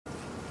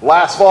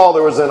Last fall,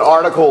 there was an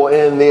article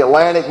in the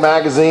Atlantic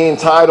magazine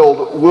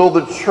titled, "Will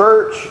the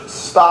Church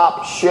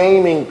Stop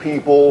Shaming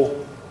People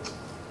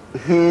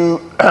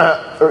Who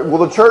Will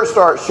the Church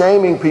Start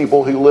Shaming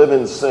People Who Live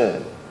in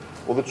Sin?"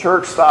 Will the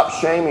church stop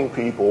shaming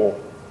people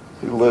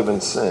who live in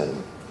sin?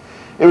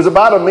 It was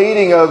about a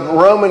meeting of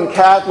Roman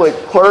Catholic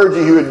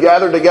clergy who had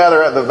gathered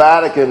together at the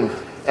Vatican.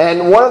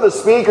 And one of the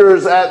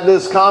speakers at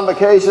this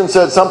convocation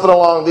said something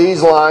along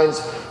these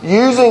lines: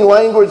 using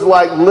language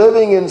like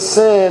living in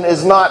sin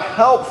is not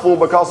helpful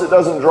because it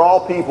doesn't draw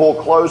people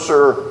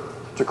closer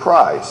to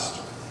Christ.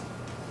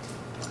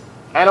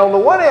 And on the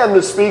one hand,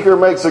 the speaker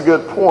makes a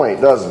good point,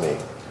 doesn't he?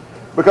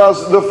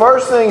 Because the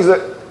first things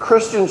that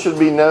Christians should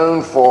be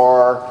known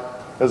for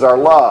is our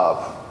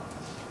love,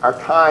 our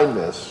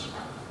kindness,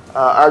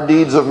 our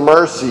deeds of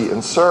mercy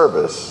and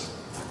service.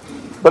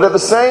 But at the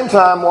same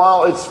time,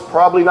 while it's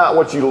probably not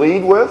what you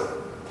lead with,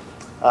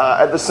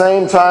 at the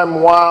same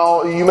time,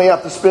 while you may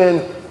have to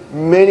spend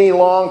many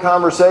long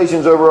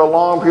conversations over a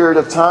long period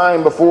of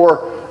time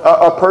before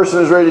a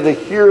person is ready to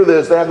hear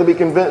this, they have to be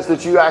convinced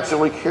that you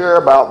actually care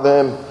about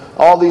them.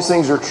 All these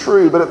things are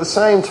true, but at the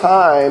same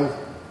time,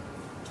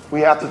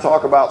 we have to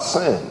talk about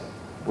sin.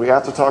 We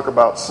have to talk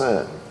about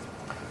sin.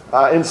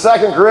 In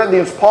 2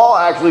 Corinthians, Paul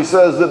actually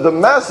says that the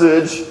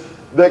message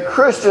that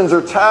Christians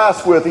are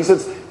tasked with, he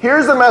says,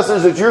 here's the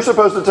message that you're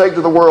supposed to take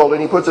to the world,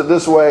 and he puts it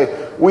this way: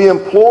 we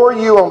implore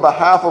you on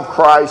behalf of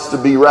Christ to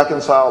be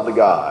reconciled to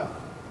God.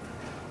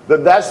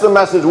 That's the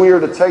message we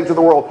are to take to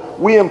the world.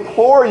 We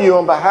implore you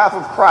on behalf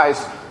of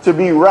Christ to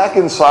be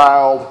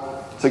reconciled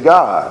to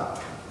God.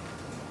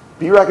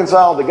 Be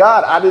reconciled to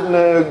God. I didn't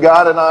know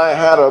God and I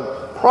had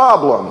a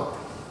problem.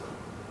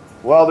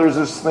 Well, there's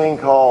this thing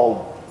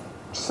called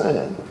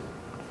sin.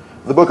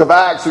 The book of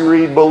Acts, we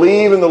read,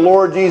 believe in the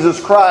Lord Jesus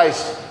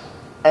Christ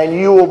and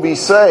you will be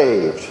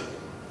saved.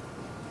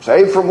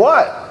 Saved from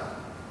what?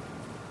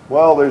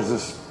 Well, there's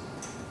this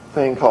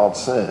thing called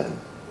sin.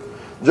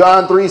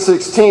 John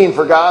 3:16,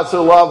 for God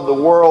so loved the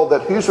world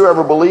that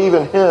whosoever believed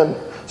in him,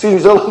 so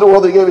loved the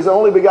world that he gave his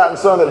only begotten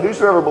Son, that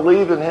whosoever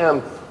believed in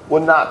him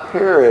would not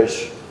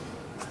perish,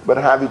 but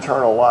have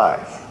eternal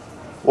life.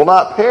 Will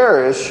not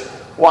perish.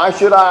 Why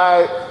should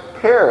I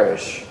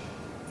perish?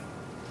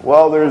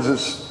 Well, there's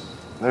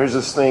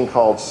this thing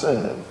called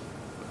sin.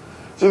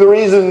 See, the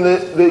reason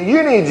that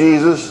you need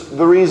Jesus,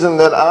 the reason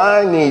that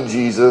I need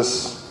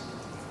Jesus,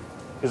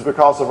 is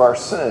because of our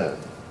sin.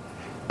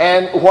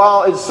 And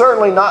while it's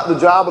certainly not the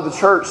job of the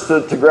church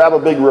to grab a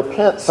big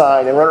repent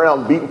sign and run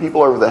around beating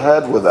people over the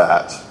head with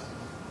that,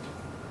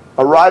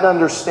 a right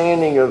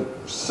understanding of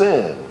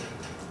sin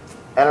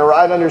and a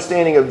right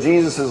understanding of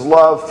Jesus'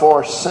 love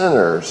for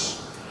sinners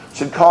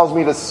should cause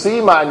me to see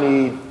my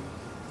need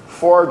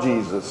for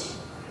Jesus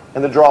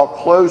and to draw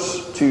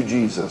close to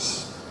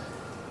Jesus,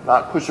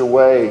 not push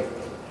away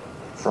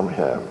from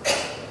him.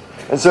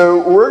 And so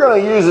we're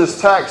going to use this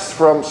text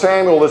from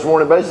Samuel this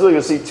morning basically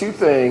to see two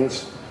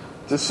things: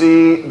 to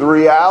see the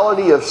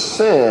reality of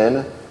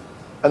sin,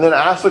 and then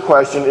ask the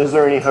question, is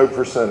there any hope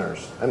for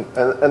sinners? And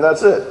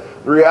that's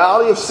it. The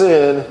reality of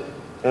sin,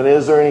 and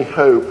is there any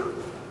hope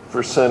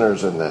for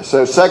sinners in this?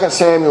 So 1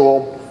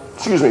 Samuel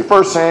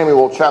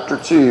chapter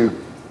 2,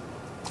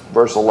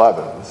 verse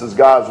 11. This is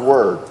God's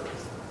word.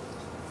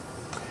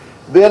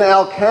 Then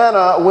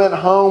Elkanah went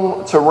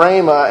home to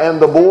Ramah,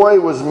 and the boy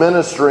was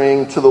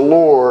ministering to the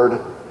Lord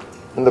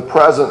in the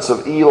presence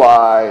of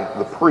Eli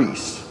the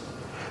priest.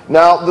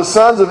 Now the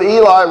sons of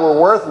Eli were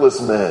worthless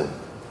men.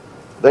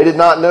 They did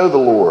not know the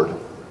Lord.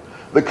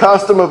 The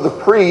custom of the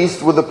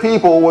priest with the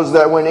people was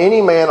that when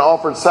any man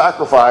offered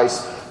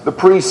sacrifice, the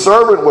priest's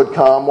servant would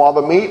come while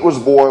the meat was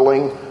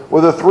boiling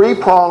with a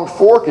three-pronged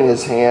fork in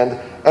his hand,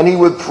 and he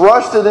would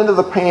thrust it into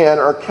the pan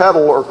or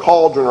kettle or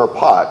cauldron or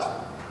pot.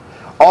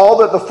 All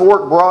that the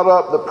fork brought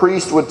up, the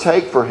priest would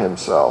take for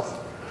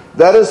himself.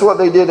 That is what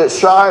they did at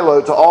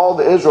Shiloh to all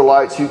the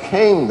Israelites who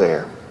came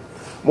there.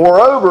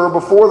 Moreover,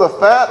 before the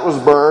fat was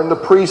burned, the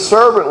priest's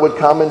servant would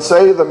come and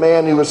say to the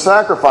man who was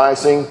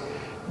sacrificing,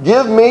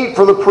 give meat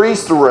for the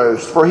priest to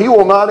roast, for he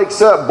will not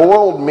accept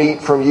boiled meat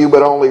from you,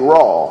 but only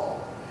raw.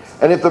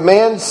 And if the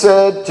man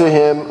said to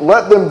him,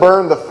 let them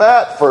burn the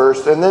fat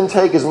first, and then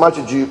take as much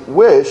as you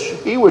wish,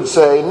 he would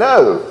say,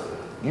 no,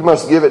 you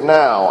must give it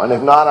now, and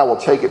if not, I will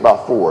take it by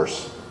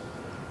force.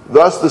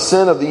 Thus the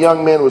sin of the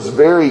young men was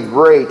very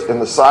great in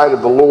the sight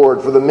of the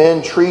Lord, for the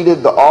men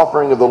treated the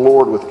offering of the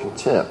Lord with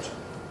contempt.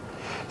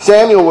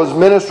 Samuel was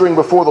ministering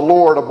before the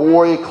Lord, a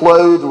boy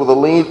clothed with a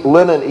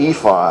linen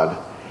ephod.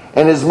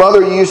 And his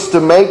mother used to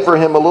make for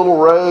him a little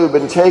robe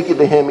and take it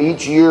to him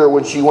each year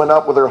when she went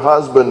up with her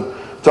husband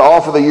to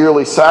offer the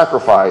yearly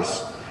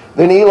sacrifice.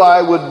 Then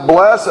Eli would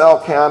bless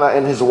Elkanah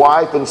and his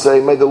wife and say,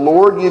 may the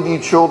Lord give you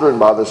children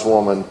by this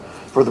woman,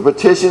 for the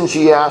petition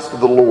she asked of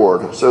the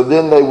Lord. So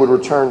then they would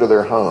return to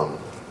their home.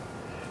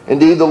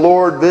 Indeed, the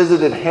Lord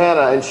visited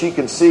Hannah, and she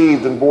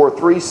conceived and bore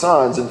 3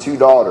 sons and 2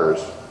 daughters.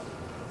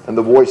 And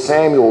the boy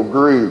Samuel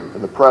grew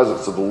in the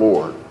presence of the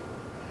Lord.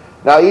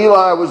 Now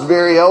Eli was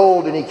very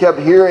old, and he kept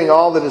hearing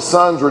all that his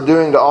sons were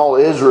doing to all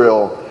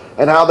Israel.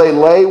 and how they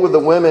lay with the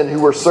women who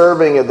were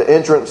serving at the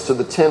entrance to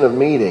the tent of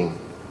meeting.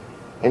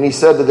 And he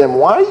said to them,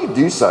 "Why do you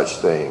do such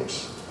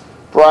things?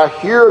 For I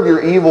hear of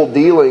your evil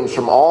dealings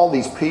from all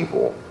these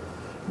people.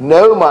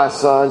 No, my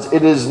sons,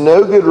 it is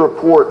no good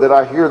report that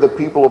I hear the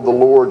people of the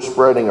Lord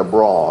spreading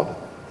abroad.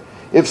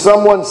 If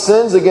someone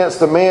sins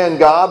against a man,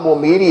 God will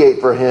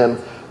mediate for him.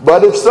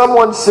 But if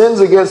someone sins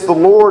against the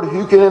Lord,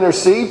 who can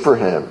intercede for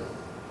him?"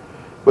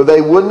 But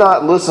they would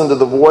not listen to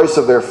the voice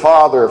of their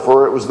father,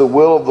 for it was the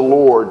will of the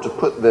Lord to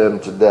put them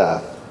to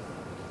death.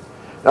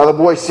 Now the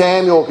boy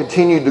Samuel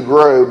continued to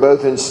grow,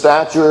 both in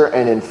stature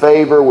and in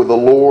favor with the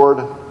Lord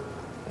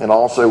and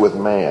also with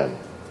man.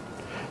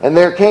 And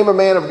there came a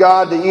man of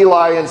God to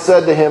Eli and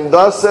said to him,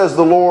 "Thus says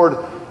the Lord,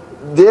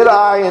 did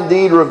I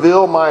indeed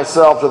reveal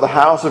myself to the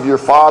house of your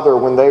father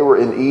when they were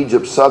in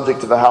Egypt, subject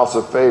to the house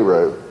of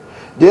Pharaoh?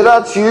 Did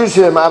I choose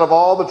him out of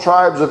all the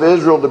tribes of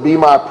Israel to be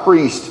my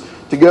priest,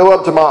 to go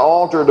up to my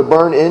altar, to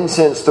burn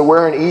incense, to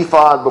wear an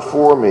ephod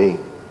before me?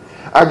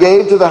 I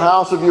gave to the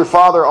house of your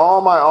father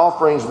all my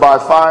offerings by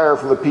fire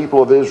from the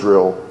people of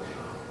Israel.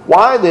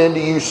 Why then do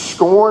you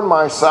scorn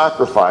my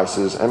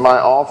sacrifices and my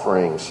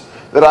offerings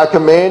that I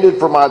commanded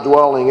for my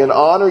dwelling, and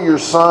honor your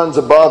sons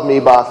above me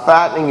by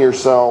fattening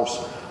yourselves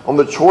on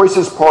the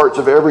choicest parts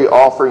of every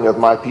offering of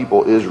my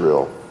people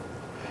Israel?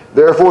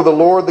 Therefore the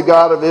Lord, the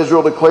God of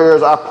Israel,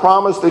 declares, I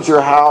promised that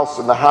your house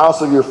and the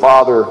house of your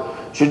father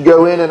should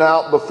go in and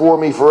out before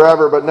me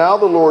forever. But now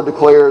the Lord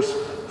declares,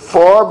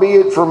 far be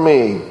it from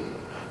me.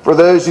 For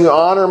those who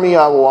honor me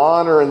I will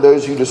honor, and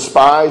those who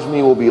despise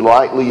me will be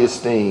lightly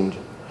esteemed.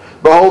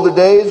 Behold, the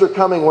days are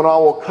coming when I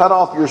will cut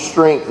off your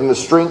strength and the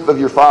strength of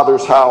your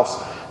father's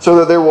house, so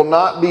that there will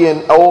not be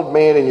an old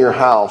man in your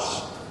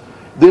house.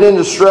 Then in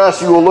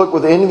distress you will look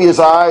with envious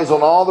eyes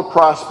on all the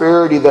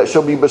prosperity that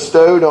shall be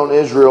bestowed on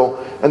Israel,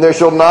 and there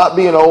shall not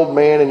be an old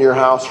man in your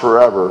house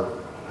forever.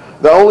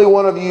 The only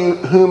one of you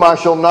whom I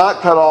shall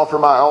not cut off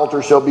from my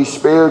altar shall be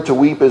spared to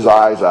weep his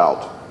eyes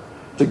out,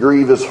 to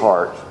grieve his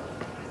heart.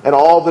 And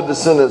all the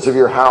descendants of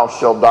your house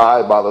shall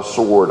die by the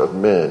sword of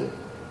men.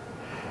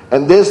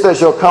 And this that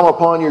shall come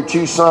upon your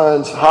two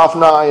sons,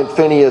 Hophni and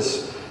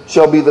Phinehas,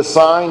 shall be the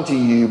sign to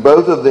you.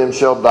 Both of them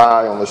shall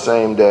die on the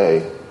same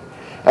day.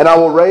 And I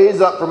will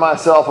raise up for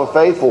myself a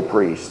faithful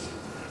priest.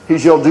 He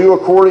shall do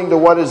according to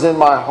what is in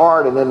my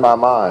heart and in my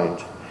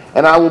mind.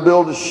 And I will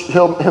build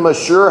him a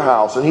sure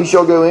house, and he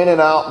shall go in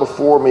and out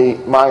before me,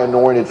 my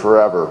anointed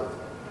forever.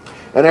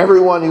 And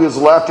everyone who is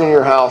left in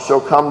your house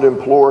shall come to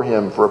implore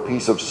him for a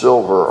piece of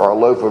silver or a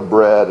loaf of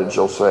bread, and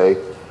shall say,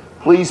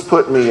 please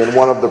put me in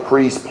one of the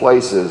priest's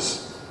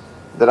places,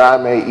 that I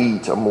may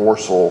eat a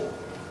morsel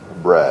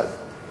of bread.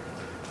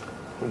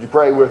 Would you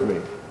pray with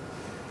me?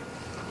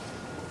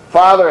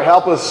 Father,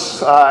 help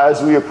us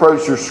as we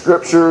approach your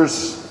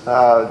scriptures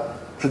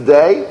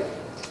today.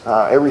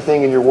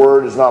 Everything in your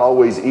word is not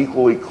always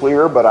equally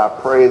clear, but I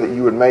pray that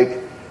you would make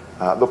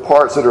the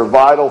parts that are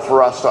vital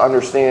for us to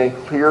understand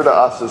clear to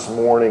us this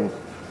morning,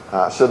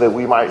 so that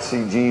we might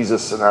see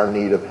Jesus and our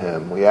need of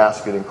him. We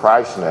ask it in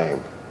Christ's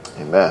name.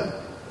 Amen.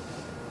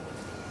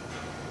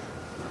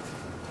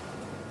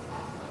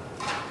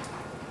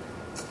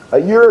 A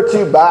year or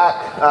two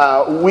back,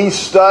 we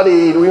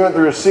went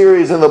through a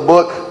series in the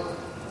book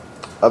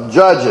of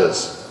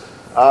Judges.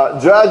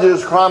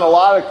 Judges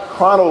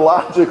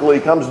chronologically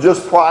comes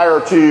just prior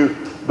to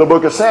the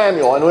book of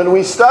Samuel. And when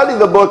we studied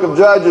the book of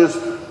Judges,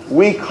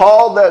 we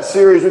called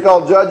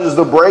Judges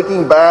the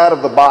Breaking Bad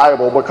of the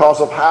Bible, because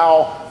of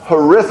how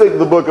horrific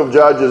the book of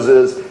Judges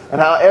is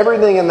and how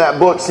everything in that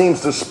book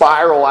seems to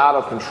spiral out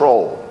of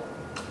control.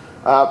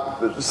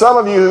 Some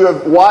of you who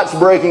have watched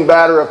Breaking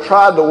Bad or have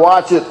tried to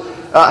watch it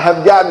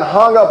have gotten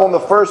hung up on the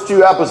first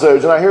two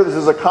episodes. And I hear this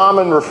is a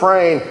common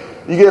refrain.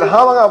 You get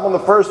hung up on the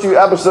first two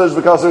episodes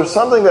because there's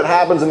something that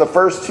happens in the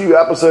first two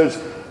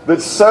episodes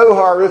that's so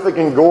horrific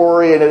and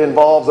gory, and it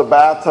involves a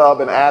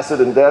bathtub and acid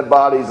and dead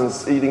bodies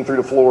and eating through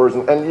the floors.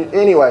 And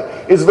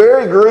anyway, it's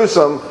very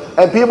gruesome,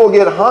 and people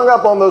get hung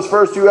up on those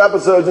first two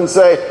episodes and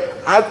say,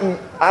 I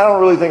don't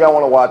really think I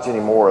want to watch any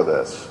more of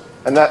this.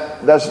 And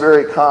that's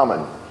very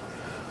common.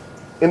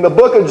 In the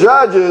book of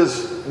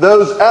Judges,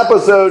 those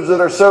episodes that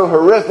are so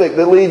horrific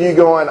that leave you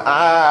going,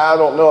 I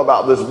don't know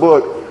about this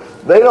book,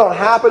 they don't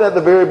happen at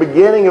the very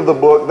beginning of the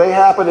book. They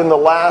happen in the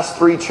last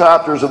 3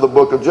 chapters of the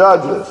book of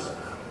Judges.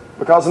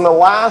 Because in the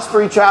last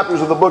 3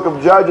 chapters of the book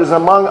of Judges,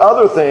 among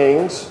other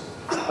things,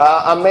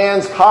 a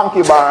man's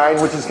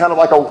concubine, which is kind of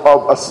like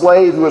a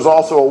slave who is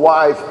also a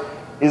wife,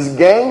 is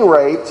gang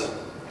raped,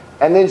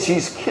 and then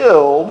she's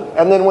killed.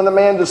 And then when the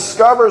man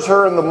discovers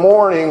her in the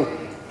morning,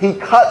 he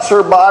cuts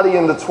her body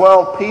into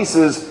 12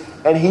 pieces,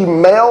 and he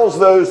mails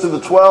those to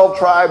the 12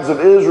 tribes of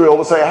Israel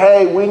to say,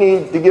 hey, we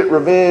need to get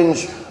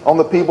revenge on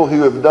the people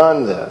who have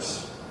done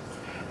this.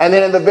 And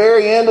then at the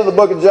very end of the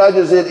book of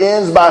Judges, it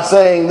ends by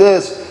saying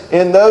this: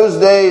 in those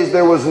days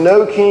there was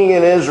no king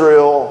in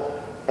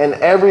Israel, and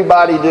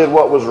everybody did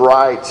what was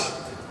right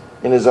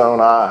in his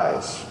own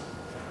eyes.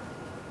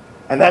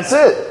 And that's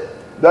it.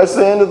 That's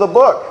the end of the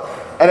book.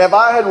 And if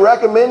I had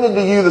recommended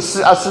to you,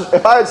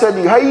 if I had said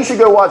to you, hey, you should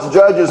go watch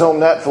Judges on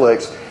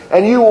Netflix,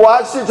 and you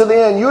watched it to the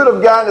end, you would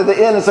have gotten to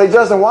the end and say,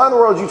 Justin, why in the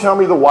world did you tell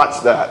me to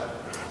watch that?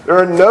 There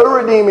are no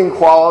redeeming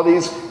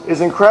qualities.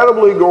 It's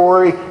incredibly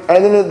gory.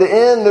 And then at the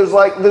end,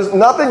 there's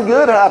nothing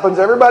good happens.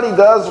 Everybody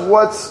does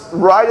what's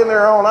right in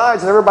their own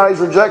eyes, and everybody's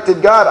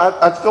rejected God.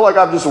 I feel like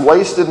I've just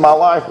wasted my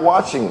life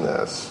watching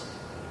this.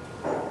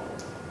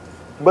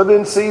 But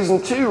then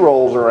season 2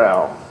 rolls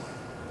around.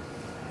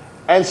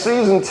 And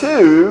season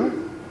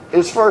 2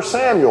 is 1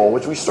 Samuel,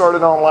 which we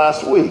started on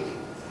last week.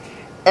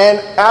 And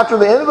after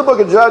the end of the book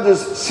of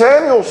Judges,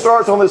 Samuel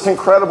starts on this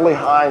incredibly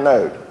high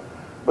note.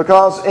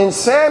 Because in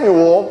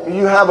Samuel,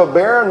 you have a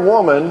barren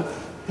woman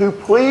who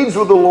pleads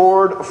with the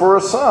Lord for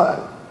a son.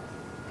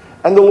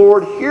 And the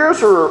Lord hears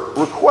her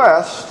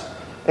request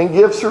and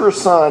gives her a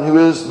son, who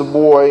is the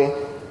boy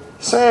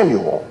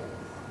Samuel.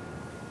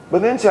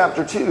 But then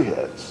chapter 2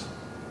 hits.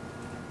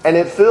 And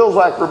it feels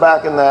like we're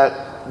back in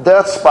that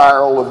death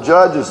spiral of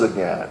Judges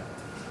again.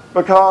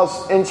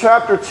 Because in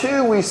chapter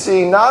 2 we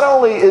see not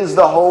only is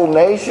the whole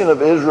nation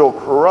of Israel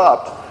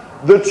corrupt,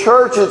 the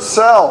church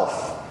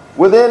itself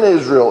within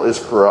Israel is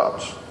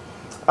corrupt.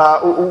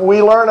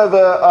 We learn of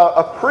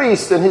a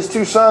priest and his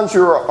 2 sons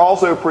who are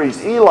also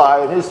priests, Eli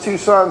and his 2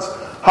 sons,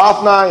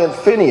 Hophni and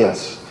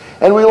Phinehas.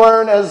 And we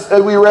learn, as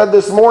we read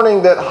this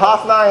morning, that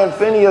Hophni and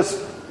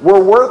Phinehas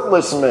were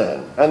worthless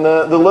men. And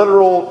the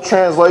literal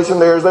translation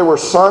there is they were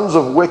sons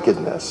of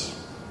wickedness.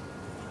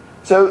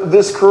 So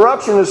this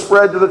corruption is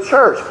spread to the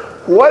church.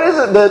 What is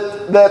it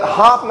that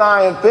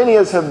Hophni and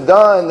Phinehas have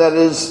done that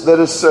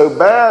is so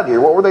bad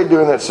here? What were they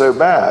doing that's so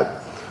bad?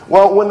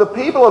 Well, when the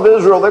people of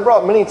Israel, they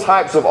brought many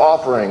types of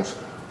offerings.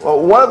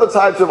 Well, one of the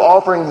types of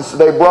offerings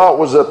they brought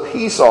was a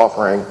peace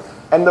offering.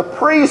 And the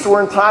priests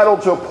were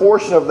entitled to a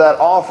portion of that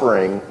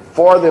offering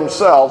for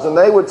themselves. And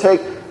they would take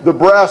the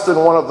breast and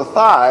one of the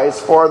thighs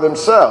for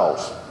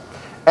themselves.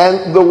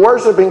 And the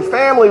worshiping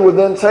family would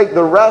then take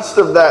the rest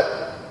of that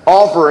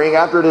offering,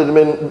 after it had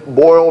been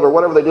boiled or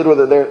whatever they did with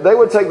it there, they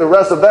would take the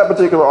rest of that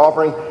particular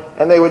offering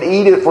and they would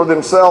eat it for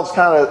themselves,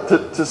 kind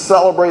of to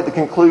celebrate the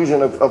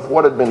conclusion of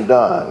what had been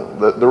done,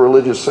 the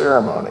religious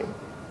ceremony.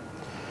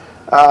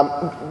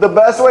 The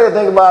best way to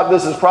think about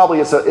this is probably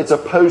it's a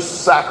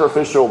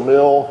post-sacrificial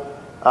meal.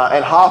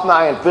 And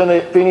Hophni and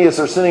Phinehas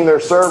are sitting there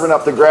serving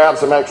up to grab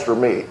some extra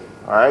meat.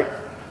 All right?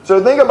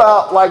 So think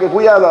about, like, if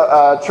we had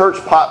a church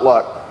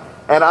potluck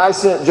and I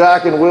sent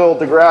Jack and Will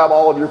to grab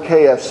all of your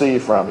KFC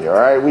from you. All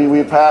right?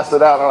 We passed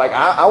it out and they're like,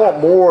 I want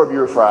more of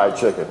your fried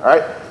chicken. All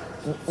right?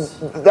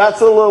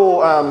 That's a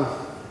little, I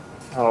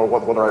don't know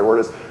what the right word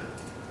is.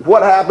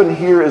 What happened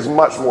here is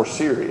much more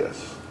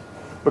serious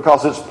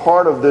because it's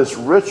part of this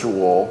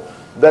ritual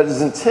that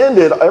is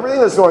intended,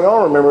 everything that's going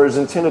on, remember, is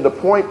intended to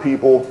point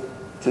people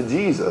to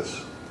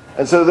Jesus.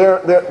 And so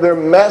they're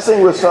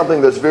messing with something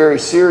that's very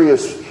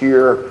serious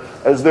here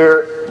as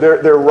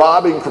they're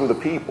robbing from the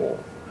people.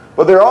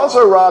 But they're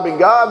also robbing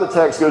God, the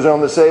text goes on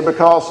to say,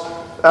 because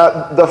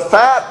the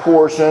fat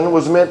portion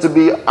was meant to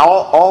be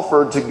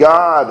offered to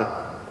God.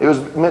 It was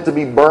meant to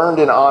be burned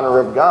in honor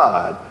of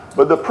God.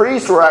 But the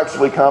priests were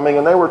actually coming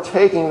and they were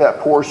taking that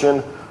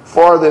portion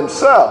for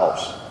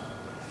themselves.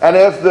 And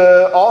if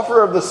the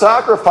offer of the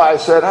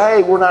sacrifice said,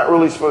 hey, we're not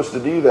really supposed to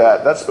do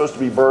that, that's supposed to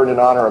be burned in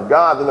honor of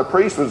God, then the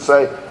priest would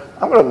say,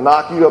 I'm going to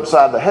knock you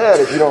upside the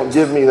head if you don't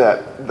give me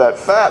that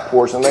fat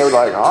portion. They were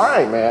like, all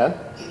right, man.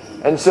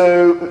 And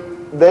so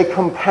they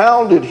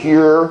compounded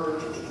here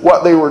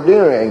what they were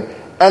doing.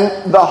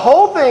 And the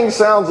whole thing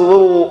sounds a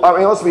little, I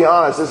mean, let's be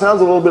honest, it sounds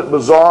a little bit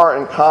bizarre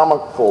and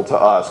comical to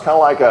us, kind of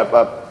like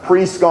a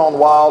Priest Gone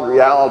Wild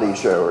reality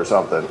show or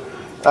something.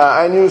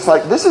 And you're just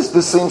like, this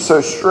seems so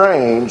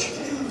strange,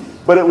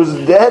 but it was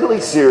deadly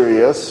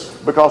serious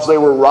because they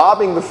were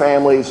robbing the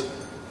families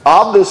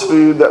of this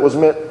food that was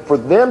meant for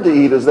them to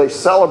eat as they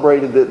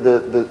celebrated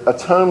the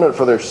atonement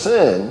for their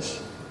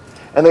sins.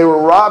 And they were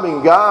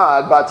robbing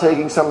God by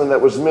taking something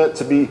that was meant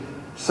to be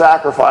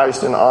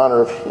sacrificed in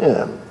honor of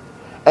Him.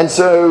 And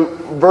so,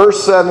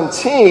 verse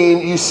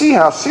 17, you see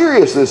how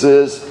serious this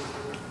is.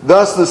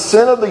 Thus the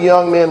sin of the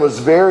young men was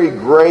very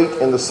great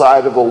in the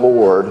sight of the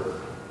Lord,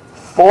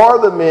 for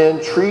the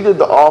men treated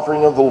the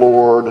offering of the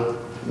Lord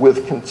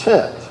with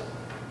contempt.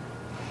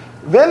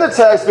 Then the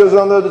text goes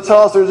on though to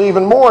tell us there's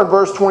even more. In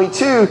verse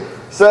 22,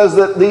 says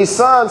that these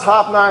sons,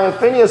 Hophni and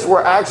Phinehas,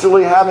 were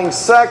actually having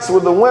sex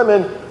with the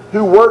women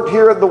who worked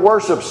here at the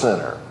worship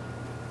center.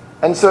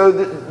 And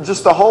so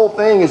just the whole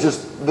thing is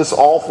just this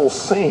awful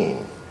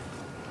scene.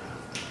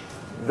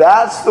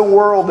 That's the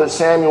world that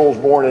Samuel was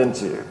born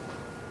into.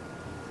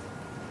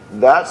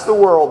 That's the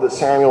world that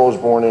Samuel was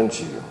born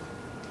into.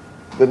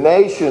 The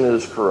nation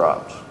is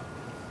corrupt.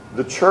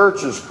 The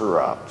church is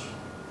corrupt.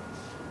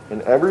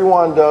 And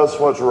everyone does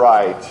what's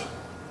right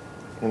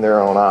in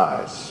their own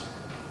eyes.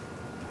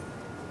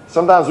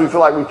 Sometimes we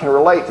feel like we can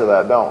relate to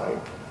that, don't we?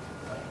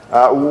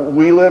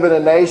 We live in a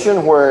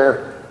nation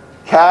where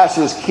cash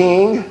is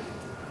king,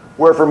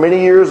 where for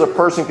many years a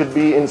person could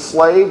be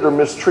enslaved or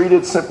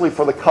mistreated simply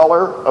for the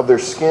color of their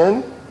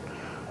skin,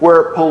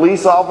 where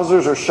police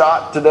officers are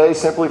shot today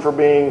simply for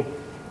being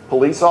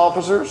police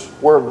officers,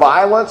 where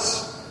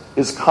violence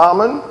is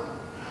common.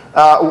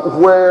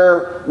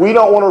 where we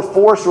don't want to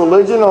force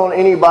religion on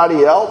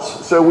anybody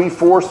else, so we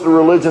force the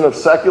religion of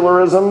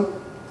secularism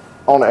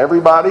on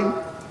everybody,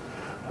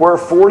 where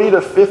 40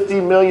 to 50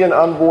 million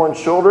unborn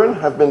children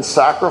have been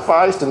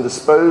sacrificed and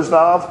disposed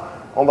of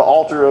on the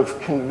altar of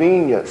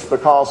convenience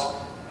because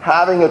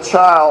having a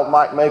child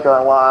might make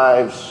our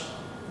lives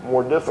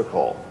more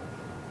difficult.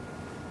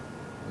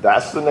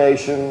 That's the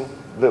nation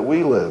that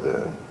we live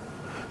in.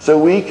 So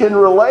we can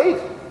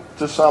relate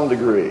to some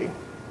degree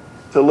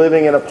to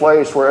living in a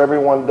place where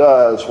everyone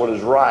does what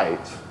is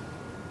right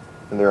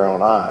in their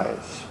own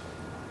eyes.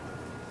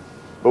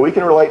 But we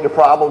can relate to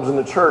problems in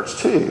the church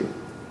too.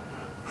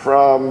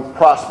 From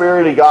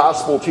prosperity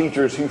gospel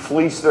teachers who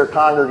fleece their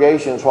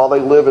congregations while they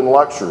live in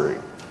luxury,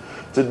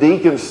 to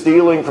deacons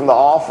stealing from the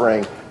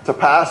offering, to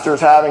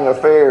pastors having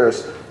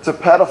affairs, to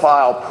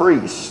pedophile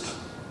priests.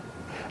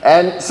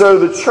 And so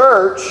the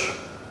church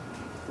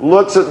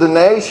looks at the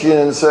nation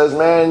and says,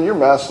 man, you're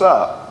messed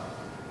up.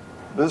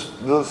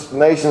 This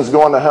nation's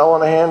going to hell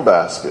in a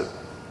handbasket.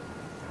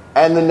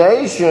 And the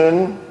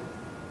nation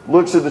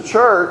looks at the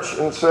church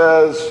and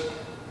says,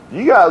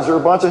 you guys are a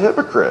bunch of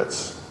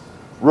hypocrites.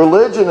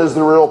 Religion is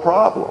the real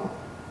problem.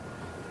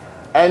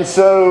 And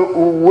so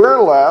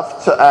we're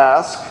left to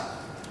ask,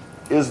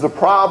 is the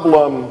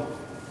problem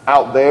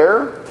out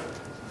there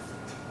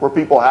where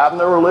people have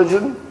no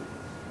religion?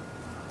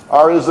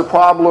 Or is the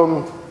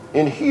problem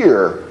in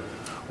here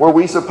where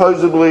we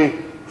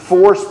supposedly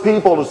force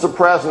people to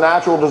suppress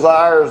natural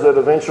desires that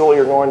eventually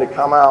are going to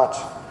come out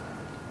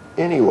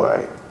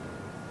anyway?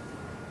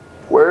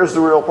 Where's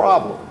the real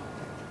problem?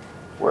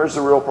 Where's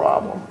the real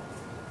problem?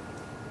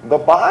 The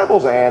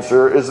Bible's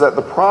answer is that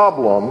the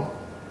problem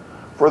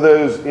for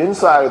those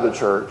inside of the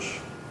church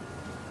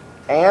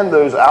and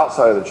those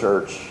outside of the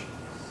church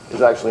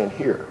is actually in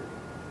here.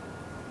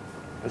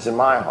 It's in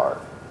my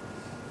heart.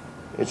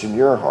 It's in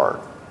your heart.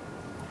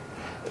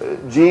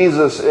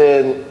 Jesus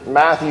in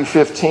Matthew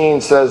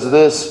 15 says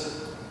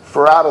this,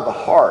 for out of the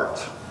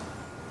heart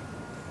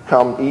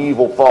come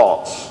evil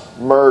thoughts,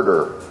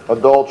 murder,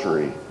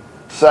 adultery,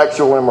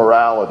 sexual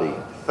immorality,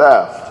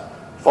 theft,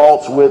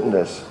 false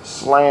witness,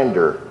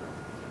 slander.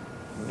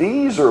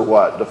 These are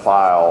what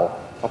defile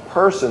a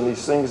person,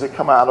 these things that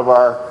come out of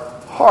our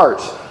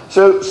hearts.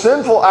 So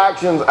sinful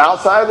actions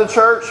outside of the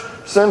church,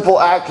 sinful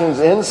actions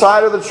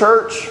inside of the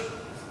church,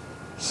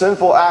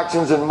 sinful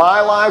actions in my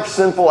life,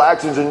 sinful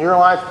actions in your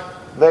life,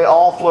 they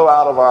all flow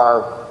out of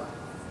our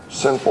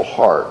sinful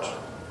heart.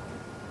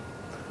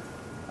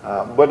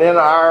 But in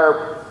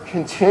our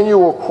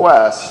continual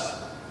quest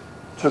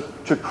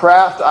to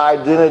craft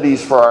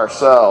identities for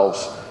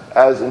ourselves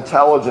as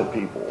intelligent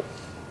people,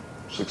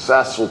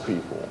 successful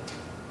people,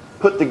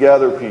 put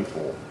together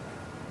people,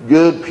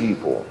 good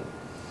people,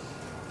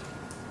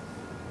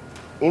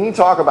 any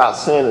talk about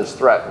sin is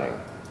threatening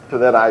to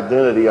that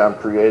identity I'm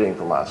creating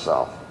for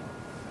myself.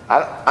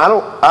 I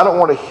don't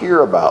want to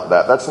hear about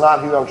that. That's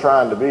not who I'm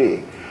trying to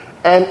be.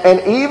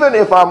 And even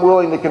if I'm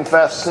willing to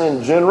confess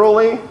sin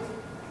generally,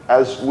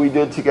 as we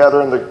did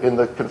together in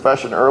the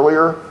confession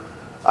earlier,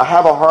 I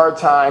have a hard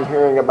time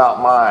hearing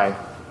about my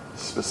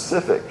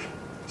specific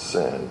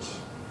sins.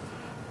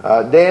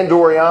 Dan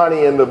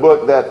Doriani, in the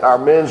book that our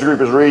men's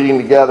group is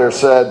reading together,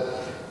 said,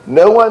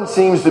 no one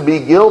seems to be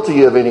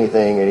guilty of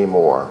anything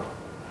anymore.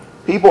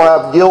 People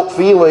have guilt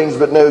feelings,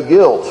 but no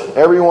guilt.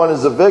 Everyone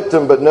is a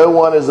victim, but no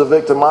one is a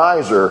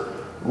victimizer.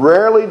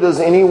 Rarely does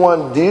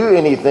anyone do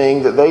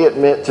anything that they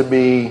admit to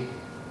be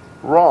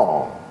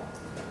wrong.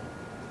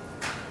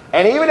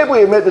 And even if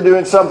we admit to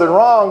doing something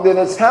wrong, then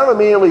it's kind of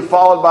immediately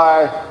followed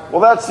by, well,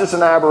 that's just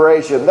an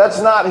aberration.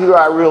 That's not who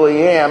I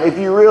really am. If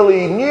you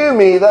really knew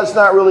me, that's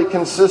not really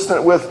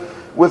consistent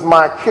with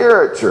my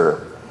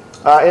character.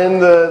 In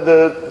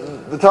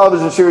the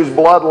television series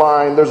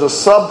Bloodline, there's a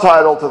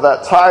subtitle to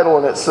that title,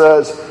 and it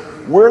says,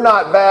 we're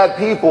not bad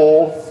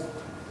people,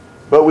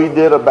 but we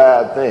did a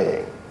bad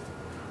thing.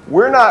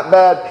 We're not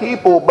bad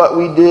people, but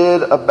we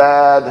did a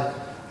bad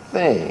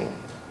thing.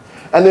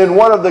 And then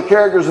one of the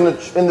characters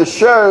in the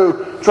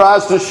show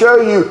tries to show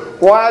you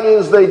why it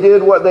is they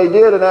did what they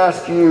did and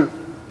ask you,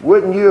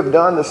 wouldn't you have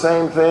done the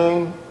same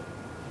thing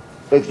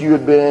if you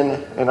had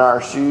been in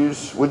our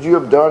shoes? Would you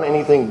have done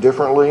anything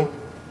differently?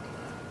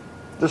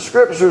 The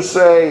scriptures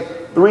say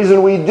the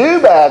reason we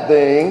do bad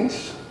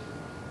things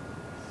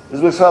is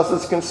because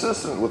it's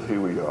consistent with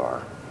who we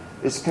are.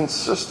 It's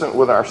consistent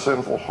with our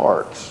sinful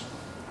hearts.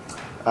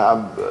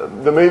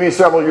 The movie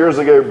several years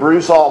ago,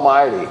 Bruce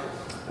Almighty,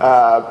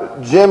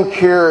 Jim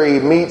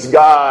Carrey meets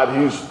God,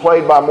 who's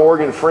played by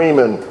Morgan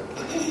Freeman.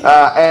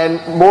 And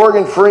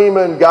Morgan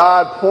Freeman,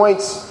 God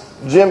points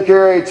Jim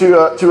Carrey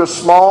to a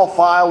small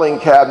filing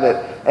cabinet.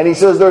 And he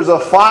says, there's a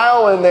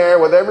file in there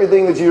with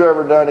everything that you've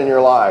ever done in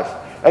your life.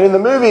 And in the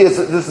movie, it's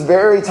this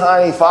very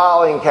tiny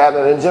filing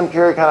cabinet, and Jim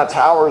Carrey kind of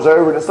towers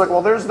over it. It's like,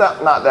 well, there's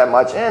not that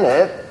much in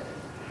it.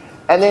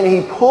 And then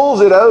he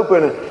pulls it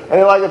open,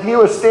 and like if he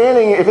was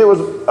standing, if it was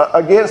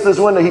against this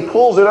window, he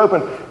pulls it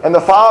open, and the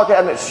file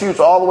cabinet shoots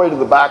all the way to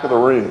the back of the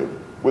room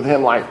with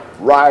him like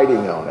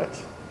writing on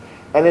it.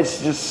 And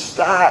it's just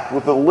stacked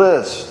with a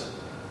list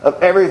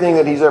of everything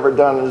that he's ever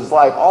done in his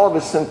life, all of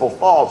his sinful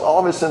thoughts, all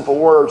of his sinful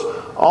words,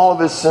 all of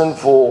his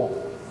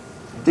sinful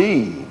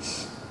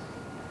deeds.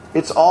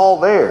 It's all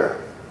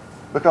there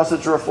because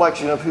it's a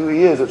reflection of who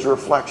he is. It's a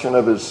reflection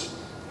of his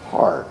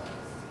heart.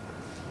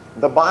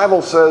 The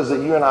Bible says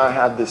that you and I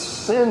have this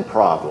sin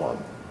problem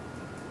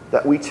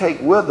that we take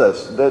with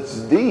us, that's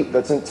deep,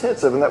 that's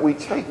intensive, and that we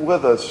take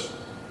with us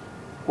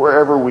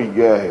wherever we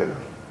go.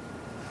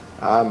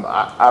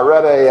 I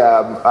read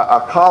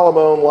a column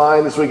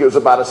online this week. It was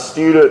about a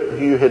student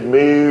who had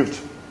moved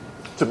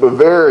to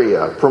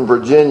Bavaria from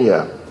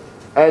Virginia.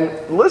 And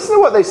listen to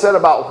what they said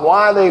about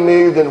why they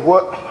moved and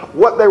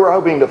what they were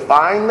hoping to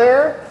find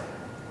there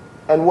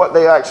and what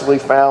they actually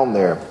found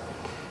there.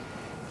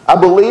 I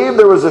believe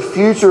there was a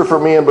future for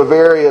me in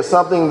Bavaria,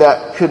 something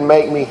that could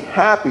make me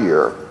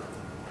happier.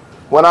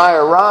 When I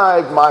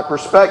arrived, my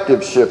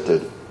perspective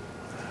shifted.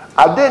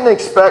 I didn't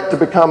expect to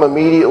become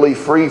immediately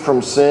free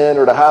from sin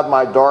or to have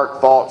my dark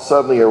thoughts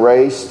suddenly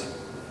erased.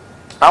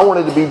 I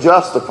wanted to be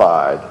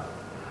justified.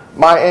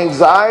 My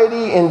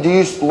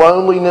anxiety-induced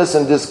loneliness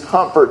and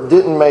discomfort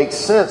didn't make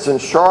sense in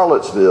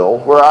Charlottesville,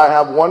 where I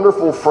have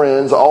wonderful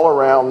friends all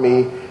around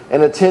me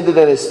and attended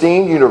an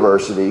esteemed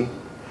university.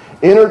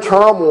 Inner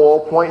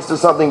turmoil points to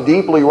something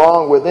deeply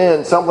wrong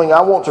within, something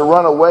I want to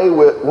run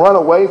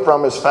away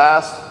from as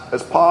fast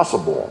as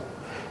possible.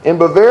 In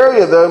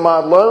Bavaria, though, my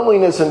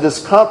loneliness and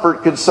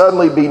discomfort could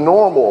suddenly be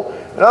normal.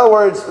 In other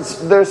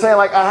words, they're saying,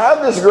 like, I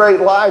have this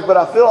great life, but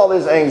I feel all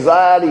this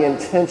anxiety and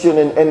tension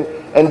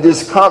and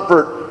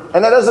discomfort,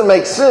 and that doesn't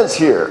make sense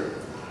here.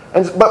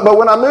 But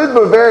when I move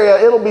to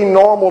Bavaria, it'll be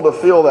normal to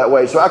feel that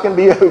way, so I can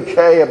be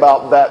okay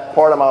about that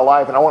part of my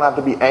life, and I won't have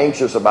to be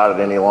anxious about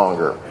it any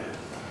longer.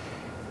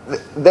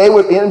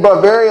 In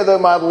Bavaria, though,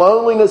 my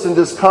loneliness and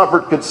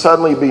discomfort could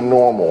suddenly be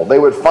normal. They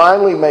would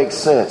finally make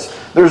sense.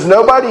 There's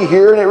nobody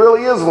here, and it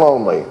really is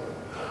lonely.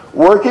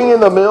 Working in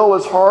the mill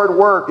is hard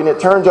work, and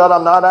it turns out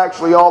I'm not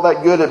actually all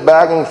that good at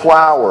bagging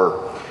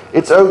flour.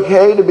 It's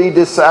okay to be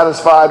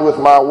dissatisfied with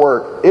my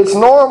work. It's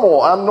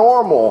normal. I'm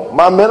normal.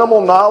 My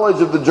minimal knowledge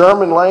of the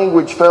German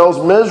language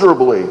fails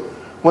miserably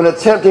when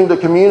attempting to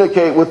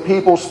communicate with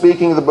people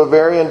speaking the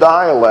Bavarian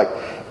dialect.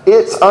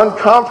 It's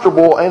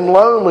uncomfortable and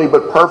lonely,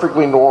 but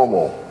perfectly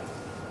normal.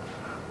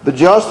 The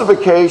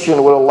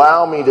justification would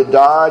allow me to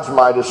dodge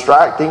my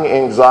distracting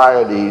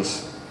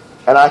anxieties,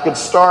 and I could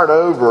start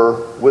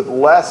over with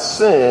less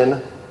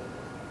sin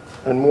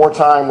and more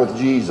time with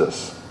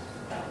Jesus.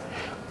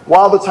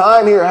 While the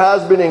time here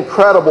has been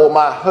incredible,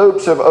 my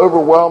hopes have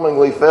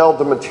overwhelmingly failed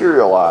to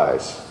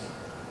materialize.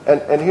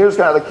 And here's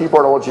kind of the key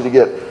part I want you to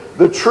get.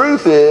 The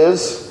truth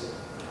is,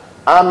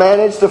 I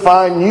managed to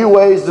find new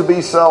ways to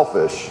be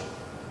selfish.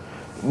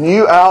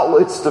 New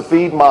outlets to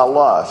feed my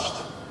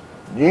lust,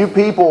 new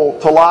people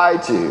to lie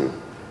to,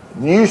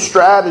 new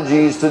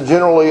strategies to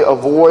generally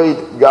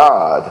avoid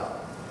God.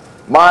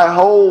 My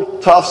whole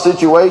tough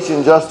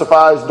situation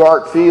justifies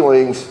dark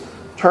feelings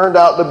turned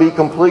out to be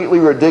completely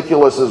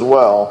ridiculous as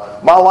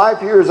well. My life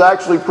here is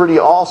actually pretty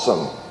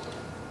awesome.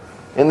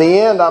 In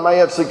the end, I may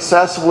have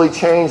successfully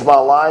changed my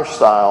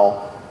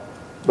lifestyle,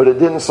 but it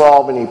didn't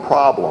solve any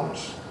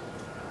problems.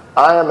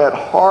 I am at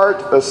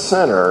heart a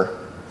sinner,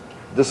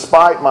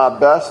 despite my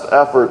best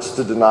efforts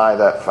to deny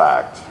that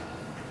fact.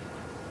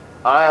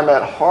 I am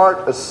at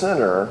heart a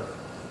sinner,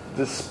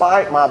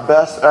 despite my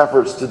best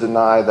efforts to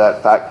deny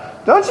that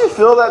fact. Don't you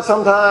feel that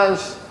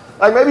sometimes?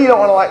 Like maybe you don't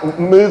want to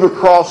move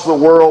across the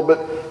world, but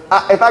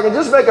if I can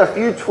just make a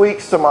few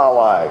tweaks to my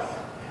life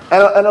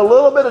and a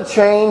little bit of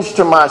change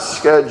to my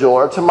schedule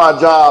or to my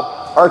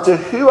job or to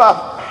who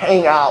I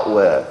hang out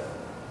with.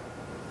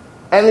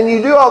 And then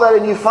you do all that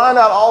and you find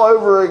out all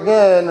over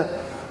again,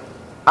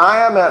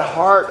 I am at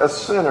heart a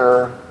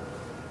sinner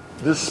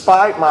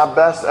despite my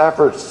best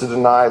efforts to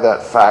deny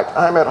that fact.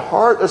 I am at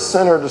heart a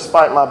sinner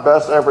despite my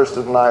best efforts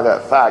to deny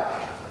that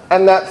fact.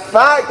 And that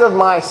fact of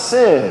my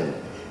sin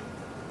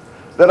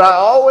that I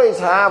always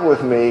have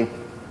with me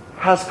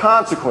has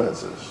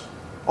consequences.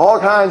 All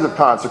kinds of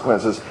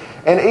consequences.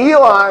 And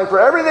Eli, for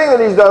everything that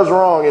he does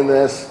wrong in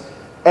this,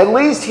 at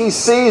least he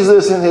sees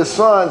this in his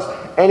sons,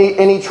 and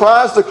he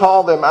tries to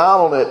call them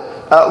out on it.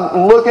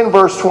 Look in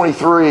verse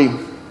 23.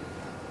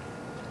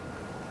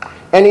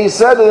 And he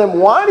said to them,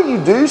 "Why do you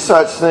do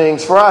such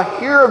things? For I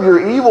hear of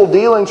your evil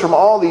dealings from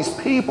all these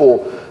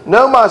people.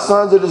 No, my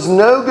sons, it is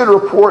no good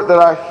report that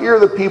I hear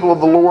the people of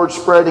the Lord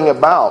spreading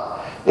about.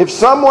 If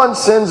someone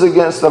sins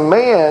against a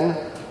man,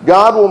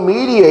 God will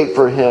mediate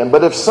for him.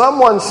 But if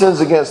someone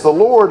sins against the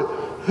Lord,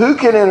 who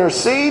can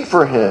intercede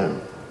for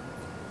him?"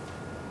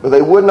 But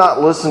they would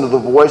not listen to the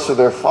voice of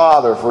their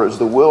father, for it is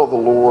the will of the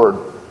Lord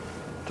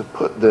to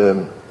put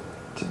them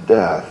to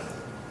death.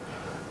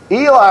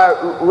 Eli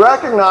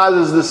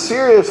recognizes the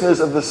seriousness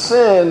of the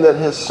sin that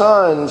his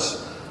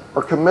sons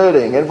are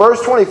committing. And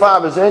verse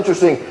 25 is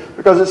interesting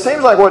because it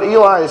seems like what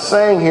Eli is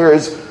saying here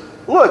is,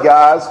 look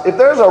guys, if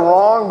there's a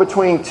wrong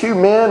between two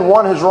men,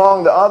 one has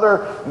wronged the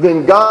other,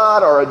 then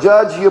God or a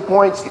judge he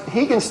appoints,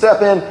 he can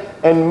step in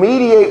and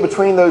mediate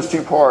between those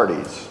two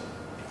parties.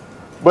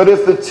 But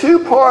if the two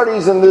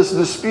parties in this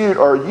dispute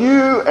are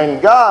you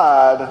and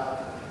God,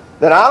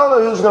 then I don't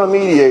know who's going to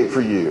mediate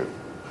for you.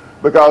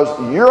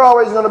 Because you're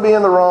always going to be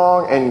in the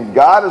wrong and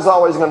God is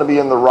always going to be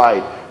in the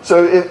right.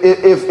 So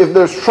if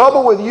there's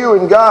trouble with you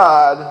and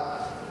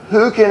God,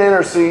 who can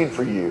intercede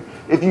for you?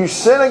 If you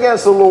sin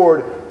against the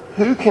Lord,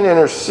 who can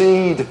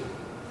intercede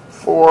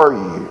for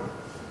you?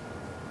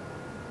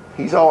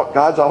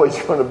 God's always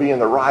going to be in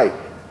the right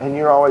and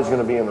you're always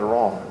going to be in the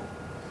wrong.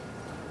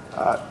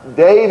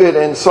 David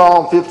in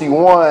Psalm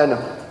 51,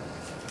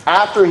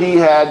 after he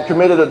had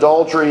committed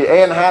adultery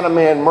and had a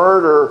man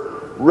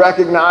murder,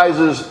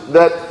 recognizes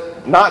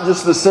that not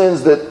just the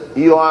sins that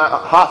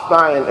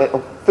Hophni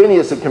and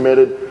Phinehas had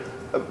committed,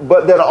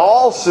 but that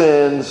all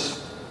sins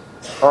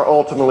are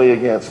ultimately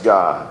against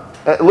God.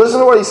 Listen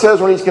to what he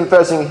says when he's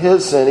confessing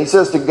his sin. He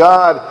says to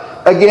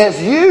God,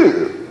 against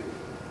you,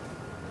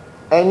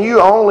 and you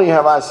only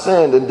have I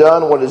sinned and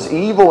done what is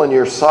evil in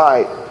your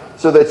sight,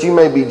 so that you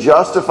may be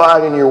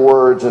justified in your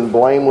words and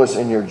blameless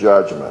in your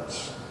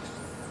judgments.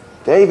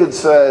 David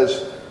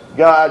says,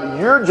 God,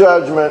 your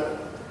judgment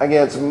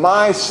against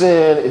my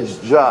sin is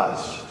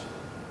just.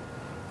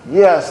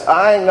 Yes,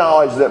 I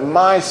acknowledge that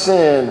my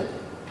sin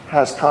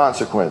has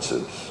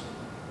consequences.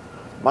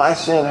 My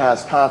sin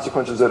has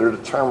consequences that are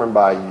determined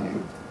by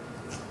you.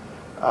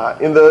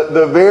 In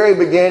the very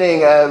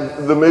beginning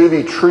of the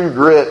movie True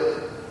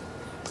Grit,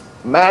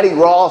 Maddie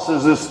Ross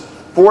is this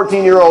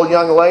 14-year-old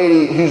young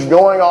lady who's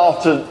going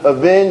off to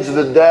avenge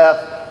the death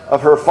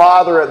of her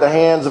father at the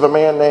hands of a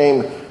man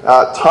named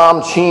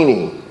Tom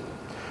Cheney.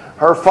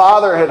 Her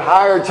father had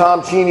hired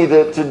Tom Cheney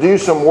to do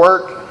some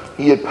work.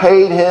 He had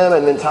paid him,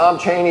 and then Tom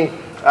Cheney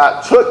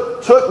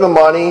took the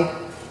money,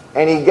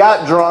 and he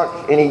got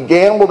drunk, and he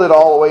gambled it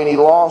all away, and he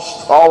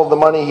lost all of the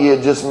money he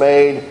had just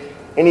made.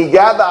 And he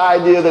got the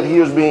idea that he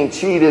was being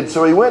cheated,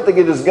 so he went to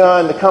get his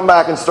gun to come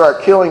back and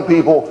start killing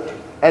people.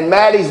 And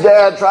Maddie's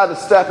dad tried to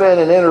step in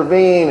and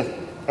intervene,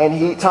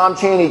 and Tom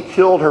Cheney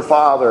killed her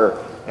father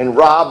and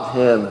robbed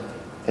him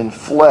and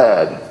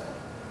fled.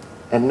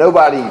 And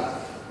nobody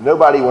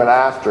went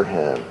after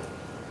him.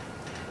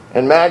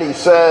 And Maddie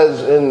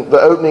says in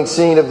the opening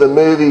scene of the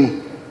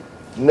movie,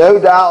 no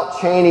doubt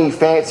Cheney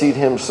fancied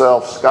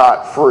himself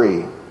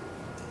scot-free,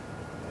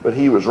 but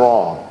he was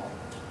wrong.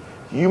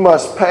 You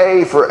must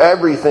pay for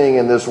everything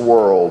in this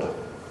world,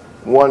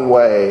 one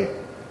way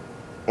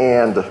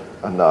and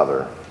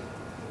another.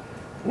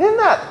 Isn't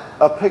that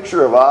a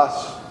picture of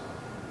us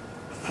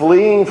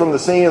fleeing from the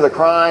scene of the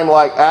crime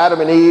like Adam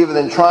and Eve and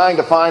then trying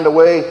to find a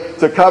way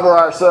to cover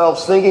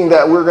ourselves thinking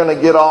that we're going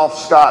to get off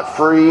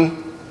scot-free?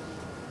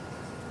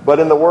 But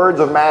in the words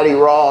of Maddie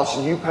Ross,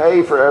 you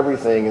pay for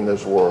everything in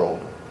this world,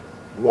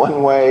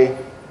 one way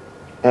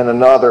and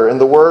another. In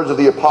the words of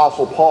the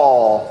Apostle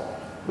Paul,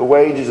 the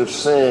wages of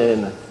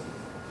sin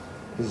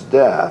is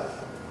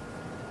death.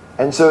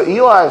 And so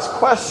Eli's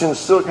question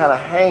still kind of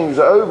hangs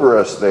over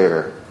us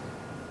there.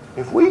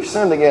 If we've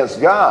sinned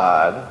against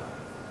God,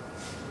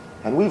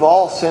 and we've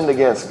all sinned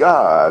against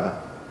God,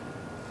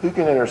 who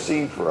can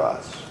intercede for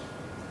us?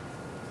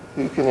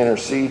 Who can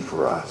intercede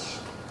for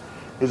us?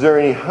 Is there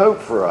any hope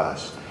for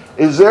us?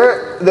 Is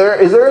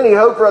there any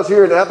hope for us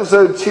here in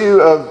episode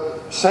 2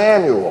 of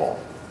Samuel?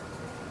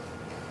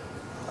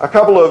 A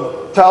couple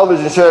of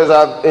television shows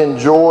I've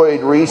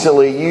enjoyed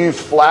recently use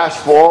flash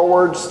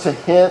forwards to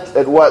hint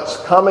at what's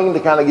coming, to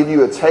kind of give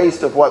you a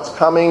taste of what's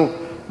coming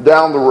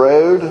down the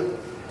road.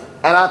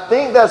 And I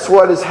think that's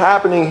what is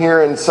happening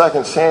here in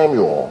 2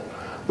 Samuel.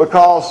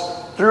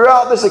 Because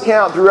throughout this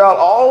account, throughout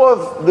all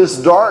of this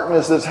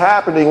darkness that's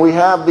happening, we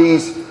have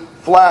these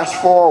flash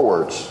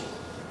forwards.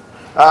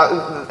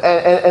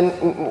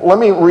 And let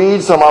me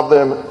read some of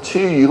them to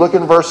you. Look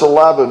in verse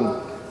 11.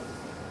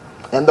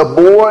 And the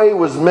boy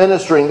was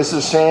ministering, this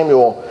is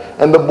Samuel,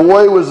 and the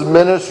boy was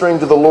ministering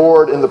to the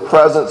Lord in the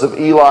presence of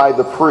Eli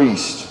the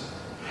priest.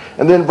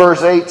 And then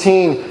verse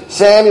 18,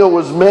 Samuel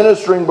was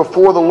ministering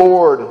before the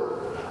Lord,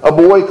 a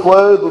boy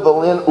clothed with a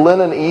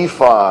linen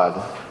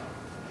ephod.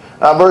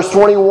 Verse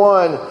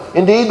 21,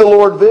 indeed the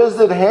Lord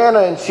visited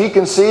Hannah, and she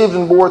conceived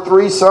and bore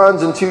 3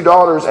 sons and 2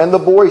 daughters, and the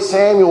boy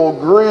Samuel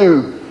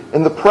grew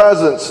in the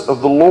presence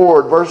of the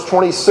Lord. Verse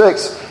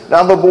 26,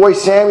 now the boy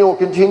Samuel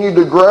continued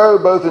to grow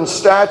both in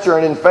stature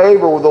and in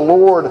favor with the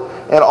Lord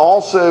and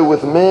also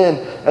with men.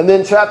 And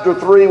then chapter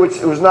 3, which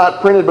was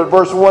not printed, but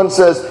verse 1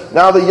 says,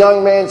 now the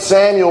young man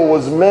Samuel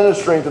was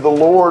ministering to the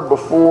Lord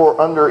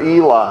under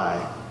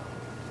Eli.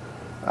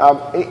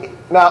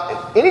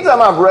 Now,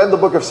 anytime I've read the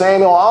book of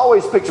Samuel, I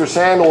always picture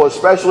Samuel,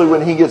 especially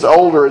when he gets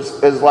older,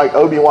 as like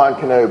Obi-Wan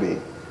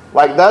Kenobi.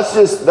 Like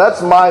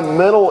that's my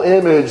mental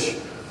image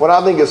when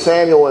I think of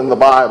Samuel in the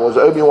Bible, is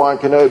Obi-Wan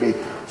Kenobi.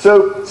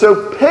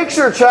 So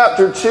picture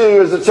chapter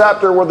 2 as a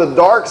chapter where the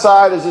dark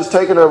side has just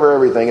taken over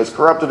everything. It's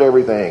corrupted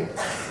everything.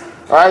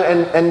 All right,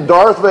 and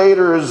Darth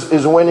Vader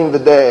is winning the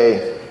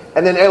day.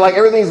 And then like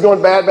everything's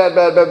going bad.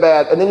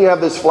 And then you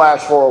have this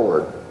flash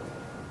forward.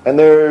 And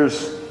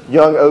there's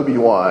young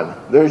Obi-Wan.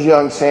 There's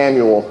young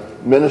Samuel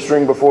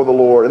ministering before the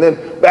Lord. And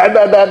then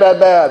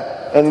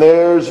bad. And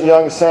there's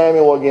young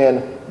Samuel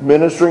again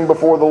ministering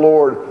before the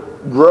Lord.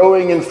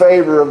 growing in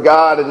favor of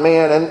God and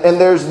man. And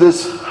there's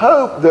this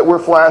hope that we're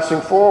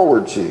flashing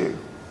forward to.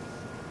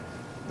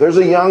 There's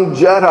a young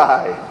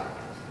Jedi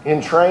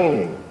in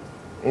training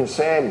in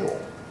Samuel.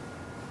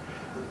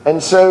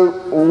 And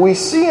so we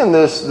see in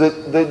this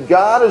that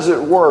God is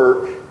at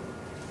work,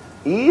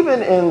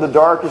 even in the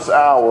darkest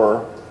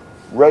hour,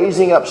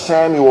 raising up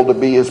Samuel to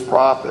be his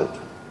prophet.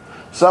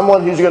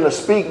 Someone who's going to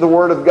speak the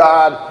word of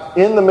God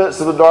in the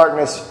midst of the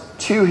darkness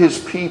to his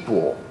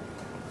people.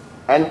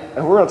 And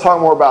we're going to talk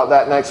more about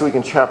that next week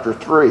in chapter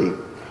 3.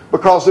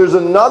 Because there's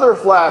another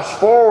flash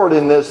forward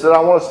in this that I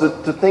want us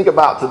to think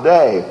about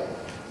today.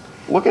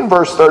 Look in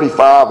verse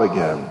 35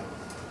 again.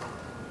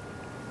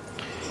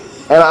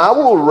 And I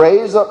will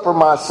raise up for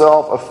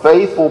myself a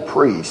faithful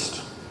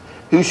priest,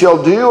 who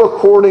shall do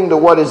according to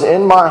what is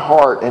in my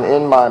heart and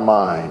in my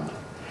mind.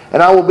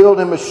 And I will build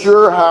him a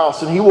sure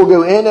house, and he will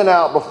go in and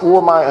out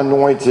before my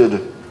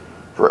anointed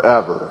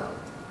forever.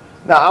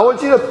 Now, I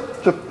want you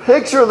to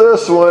picture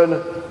this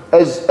one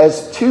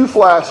as two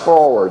flash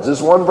forwards.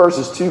 This one verse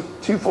is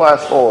two flash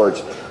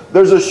forwards.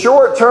 There's a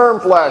short-term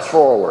flash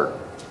forward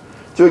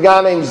to a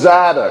guy named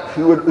Zadok,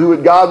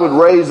 who God would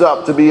raise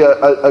up to be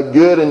a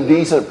good and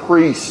decent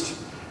priest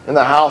in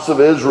the house of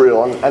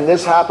Israel. And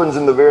this happens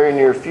in the very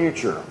near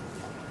future.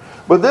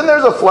 But then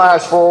there's a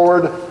flash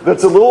forward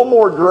that's a little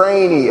more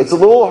grainy. It's a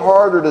little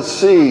harder to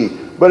see.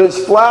 But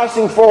it's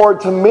flashing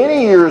forward to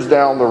many years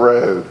down the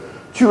road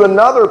to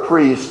another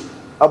priest,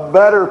 a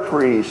better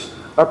priest,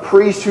 a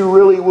priest who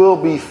really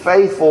will be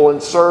faithful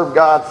and serve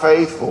God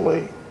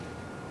faithfully.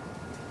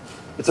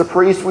 It's a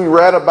priest we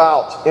read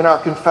about in our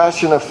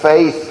confession of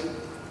faith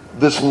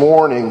this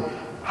morning.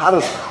 How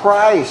does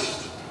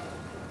Christ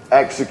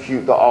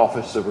execute the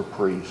office of a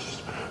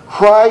priest?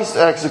 Christ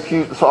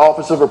executes the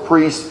office of a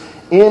priest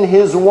in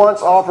his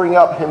once offering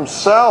up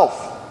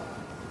himself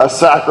a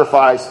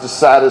sacrifice to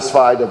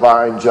satisfy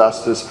divine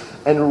justice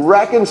and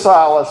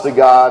reconcile us to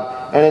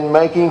God, and in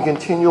making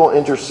continual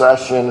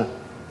intercession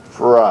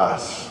for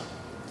us.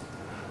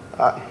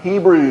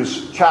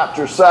 Hebrews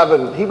chapter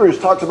 7, Hebrews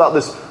talks about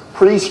this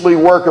priestly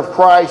work of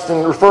Christ,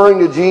 and referring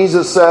to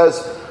Jesus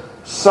says,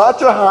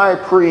 such a high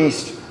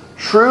priest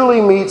truly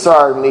meets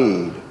our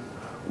need,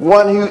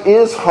 one who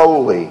is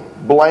holy,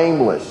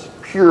 blameless,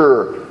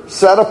 pure,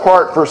 set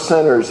apart for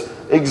sinners,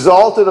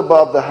 exalted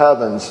above the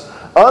heavens.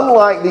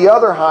 Unlike the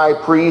other high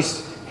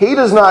priest, he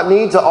does not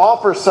need to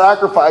offer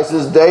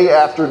sacrifices day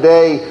after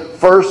day,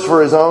 first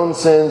for his own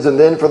sins and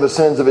then for the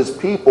sins of his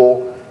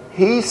people.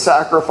 He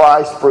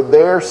sacrificed for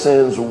their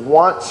sins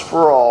once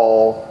for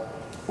all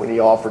when he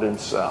offered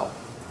himself.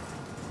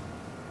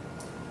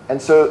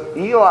 And so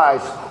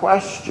Eli's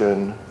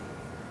question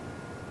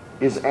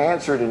is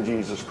answered in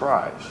Jesus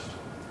Christ.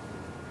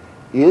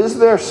 Is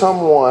there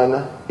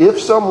someone, if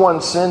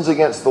someone sins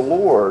against the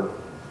Lord,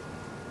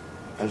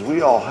 as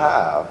we all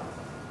have,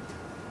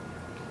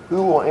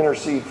 who will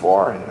intercede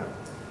for him?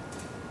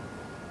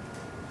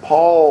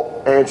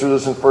 Paul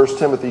answers this in 1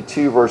 Timothy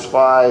 2, verse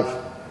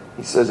 5.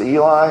 He says,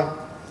 Eli,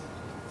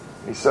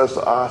 he says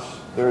to us,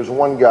 there is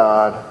one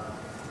God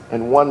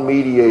and one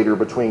mediator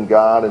between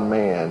God and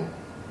man,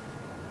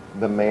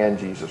 the man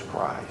Jesus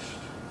Christ.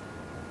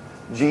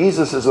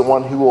 Jesus is the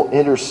one who will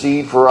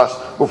intercede for us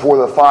before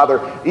the Father.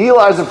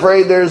 Eli's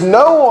afraid there's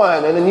no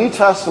one. And the New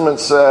Testament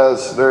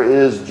says there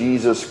is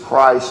Jesus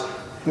Christ,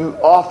 who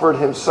offered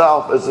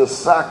himself as a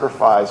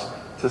sacrifice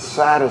to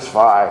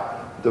satisfy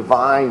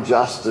divine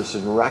justice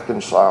and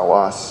reconcile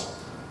us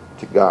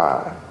to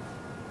God.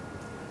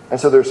 And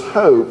so there's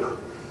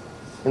hope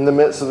in the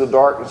midst of the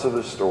darkness of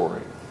this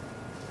story.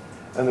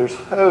 And there's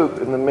hope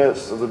in the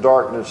midst of the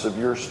darkness of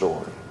your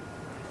story.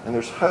 And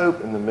there's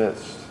hope in the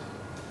midst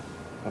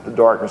of the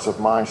darkness of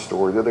my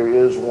story, that there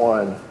is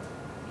one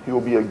who will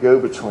be a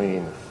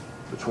go-between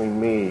between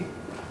me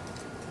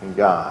and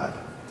God,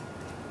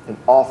 and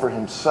offer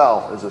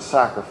himself as a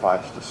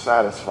sacrifice to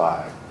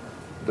satisfy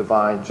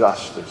divine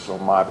justice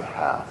on my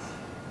behalf.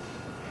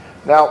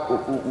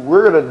 Now,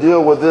 we're going to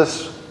deal with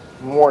this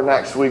more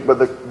next week,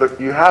 but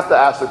you have to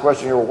ask the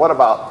question here, well, what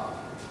about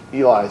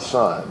Eli's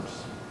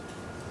sons?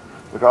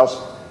 Because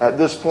at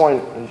this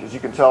point, as you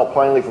can tell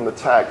plainly from the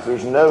text,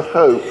 there's no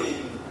hope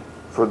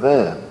for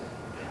them.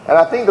 And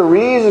I think the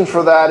reason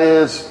for that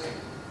is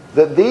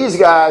that these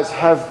guys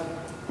have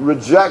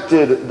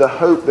rejected the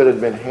hope that had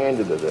been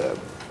handed to them.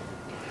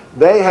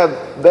 They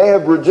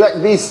have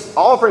rejected these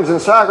offerings and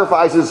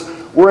sacrifices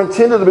were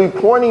intended to be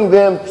pointing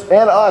them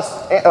and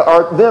us,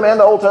 or them and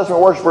the Old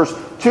Testament worshipers,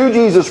 to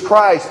Jesus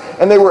Christ.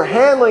 And they were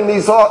handling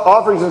these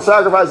offerings and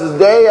sacrifices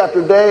day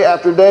after day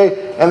after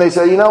day. And they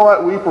said, you know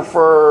what, we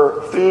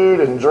prefer food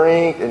and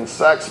drink and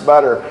sex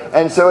better.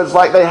 And so it's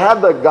like they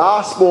had the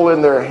gospel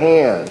in their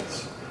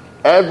hands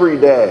every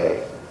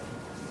day.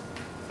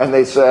 And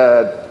they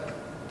said,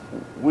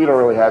 we don't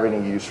really have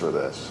any use for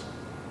this.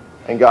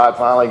 And God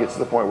finally gets to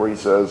the point where he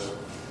says,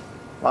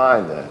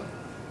 fine then.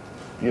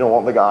 If you don't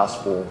want the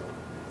gospel,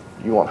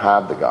 you won't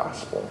have the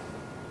gospel.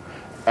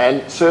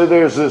 And so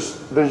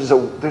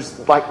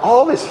there's like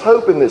all this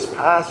hope in this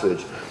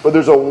passage, but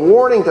there's a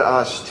warning to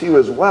us too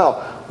as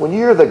well. When you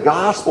hear the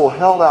gospel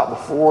held out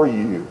before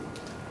you,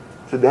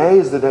 today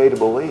is the day to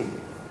believe.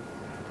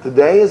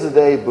 Today is the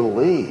day to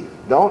believe.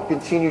 Don't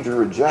continue to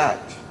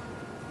reject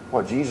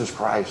what Jesus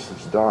Christ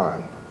has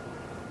done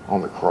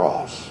on the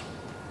cross.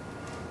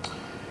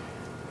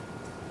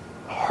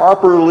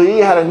 Harper Lee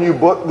had a new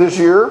book this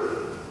year.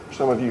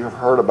 Some of you have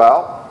heard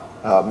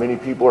about. Many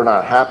people are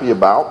not happy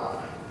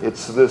about.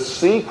 It's the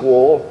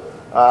sequel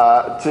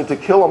to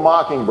Kill a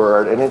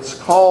Mockingbird, and it's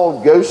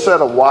called Go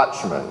Set a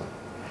Watchman.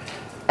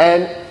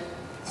 And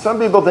some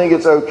people think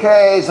it's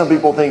okay. Some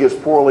people think it's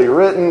poorly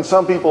written.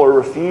 Some people are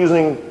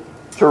refusing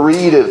to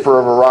read it for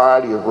a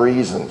variety of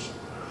reasons.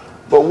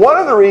 But one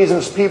of the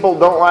reasons people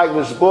don't like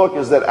this book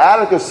is that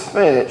Atticus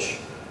Finch,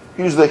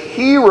 who's the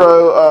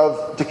hero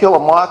of To Kill a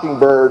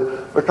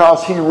Mockingbird,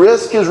 because he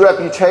risked his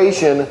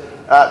reputation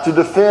to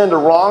defend a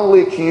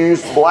wrongly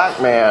accused black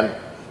man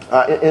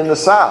in the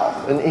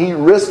South. And he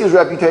risked his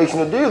reputation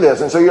to do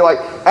this. And so you're like,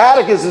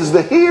 Atticus is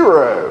the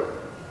hero.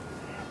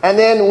 And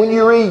then when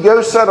you read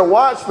Go Set a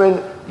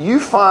Watchman, you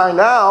find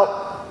out,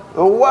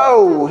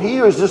 whoa,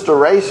 he was just a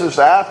racist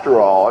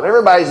after all. And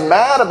everybody's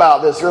mad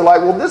about this. You're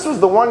like, well, this was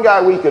the one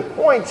guy we could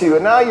point to.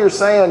 And now you're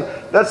saying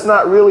that's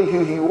not really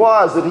who he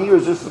was, that he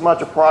was just as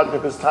much a product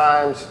of his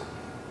times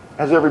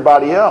as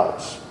everybody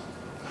else.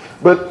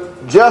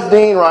 But Jeff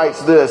Dean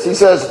writes this. He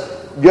says,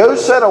 Go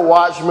Set a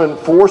Watchman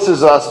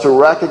forces us to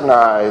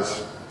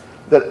recognize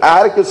that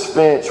Atticus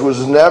Finch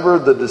was never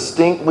the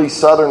distinctly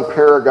Southern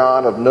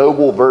paragon of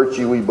noble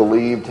virtue we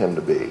believed him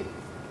to be.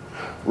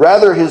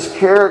 Rather, his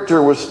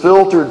character was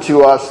filtered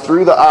to us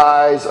through the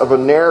eyes of a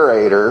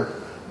narrator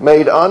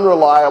made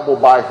unreliable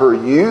by her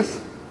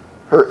youth,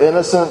 her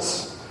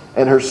innocence,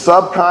 and her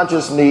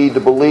subconscious need to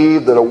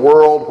believe that a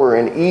world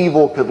wherein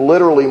evil could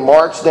literally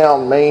march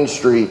down Main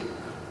Street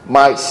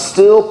might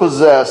still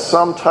possess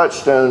some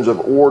touchstones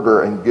of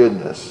order and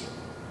goodness.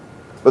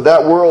 But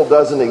that world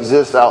doesn't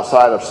exist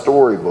outside of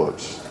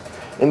storybooks.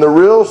 In the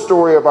real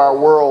story of our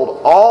world,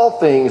 all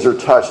things are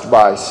touched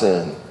by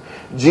sin.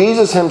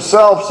 Jesus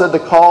himself said to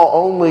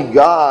call only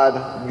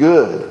God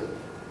good.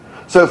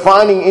 So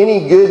finding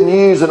any good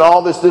news in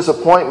all this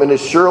disappointment is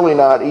surely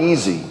not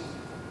easy.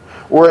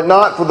 Were it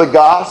not for the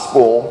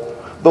gospel,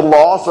 the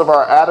loss of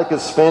our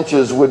Atticus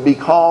Finches would be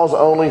cause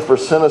only for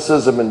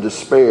cynicism and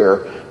despair.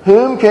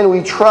 Whom can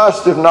we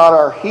trust if not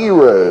our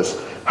heroes?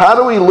 How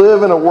do we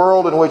live in a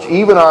world in which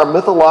even our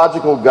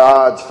mythological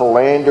gods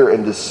philander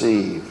and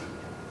deceive?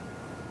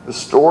 The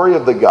story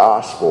of the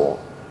gospel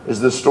is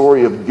the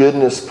story of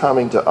goodness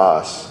coming to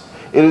us.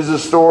 It is a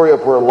story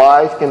of where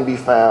life can be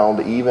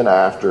found even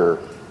after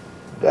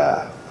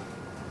death.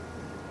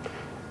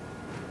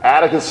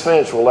 Atticus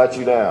Finch will let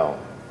you down.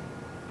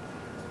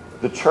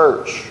 The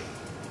church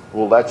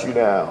will let you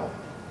down.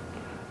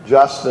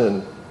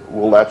 Justin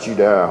will let you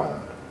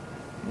down.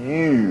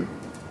 You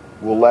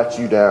will let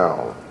you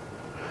down.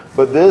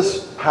 But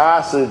this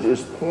passage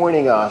is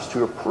pointing us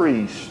to a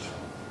priest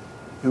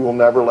who will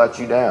never let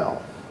you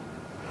down.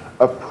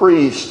 A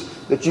priest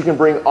that you can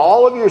bring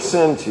all of your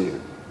sin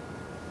to,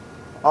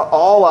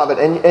 all of it,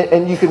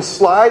 and you can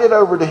slide it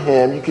over to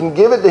him, you can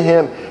give it to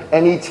him,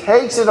 and he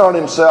takes it on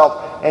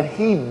himself, and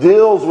he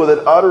deals with it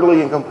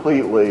utterly and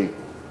completely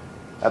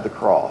at the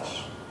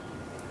cross.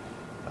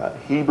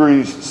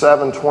 Hebrews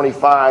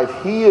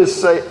 7:25, he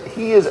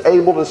is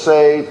able to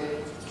save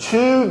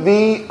to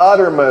the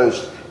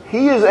uttermost.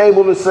 He is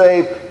able to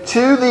save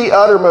to the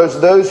uttermost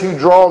those who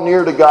draw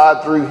near to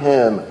God through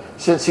him,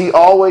 since he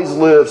always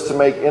lives to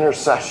make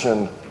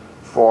intercession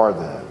for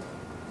them.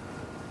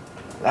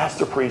 That's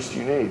the priest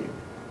you need.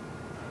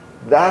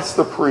 That's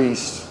the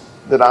priest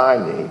that I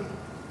need.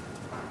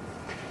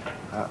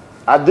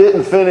 I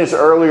didn't finish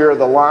earlier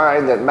the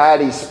line that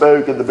Maddie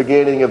spoke at the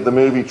beginning of the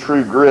movie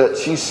True Grit.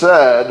 She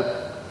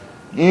said,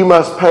 you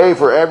must pay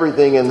for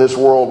everything in this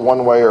world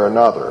one way or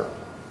another.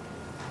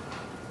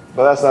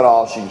 But that's not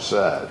all she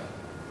said.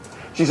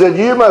 She said,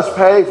 you must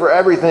pay for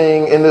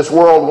everything in this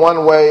world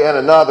one way and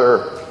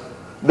another.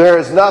 There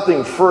is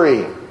nothing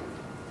free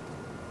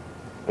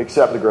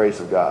except the grace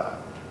of God.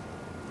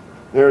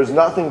 There is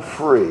nothing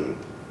free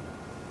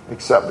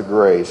except the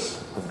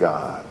grace of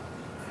God.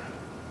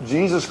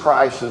 Jesus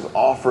Christ has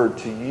offered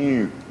to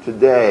you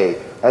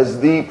today as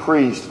the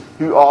priest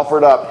who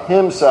offered up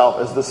himself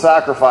as the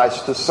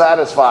sacrifice to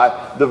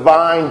satisfy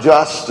divine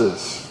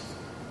justice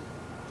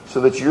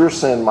so that your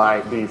sin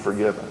might be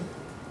forgiven.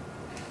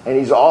 And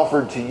he's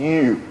offered to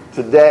you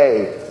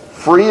today,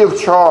 free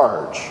of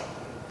charge.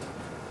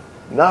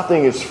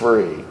 Nothing is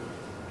free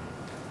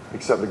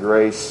except the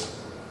grace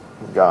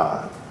of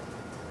God.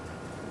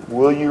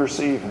 Will you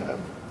receive him?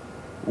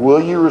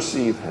 Will you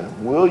receive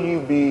him? Will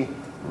you be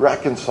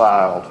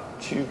reconciled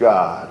to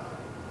God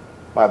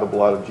by the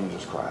blood of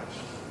Jesus Christ?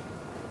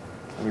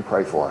 Let me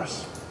pray for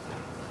us.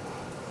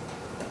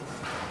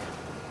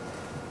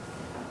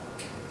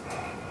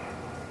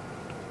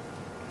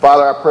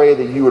 Father, I pray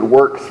that you would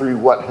work through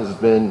what has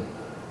been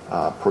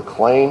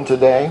proclaimed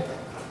today.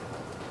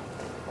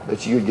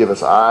 that you would give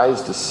us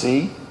eyes to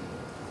see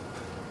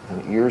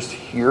and ears to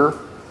hear,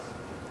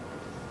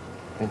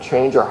 and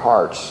change our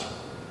hearts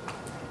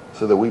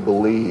so that we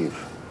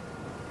believe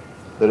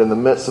that in the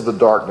midst of the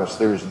darkness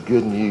there is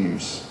good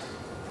news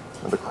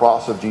and the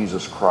cross of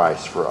Jesus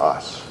Christ for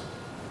us.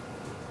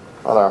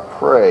 Father, I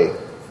pray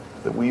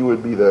that we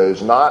would be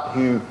those not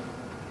who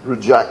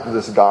reject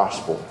this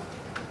gospel,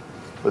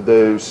 but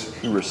those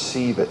who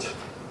receive it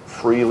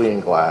freely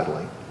and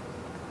gladly.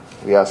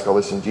 We ask all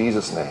this in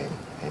Jesus' name.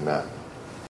 Amen.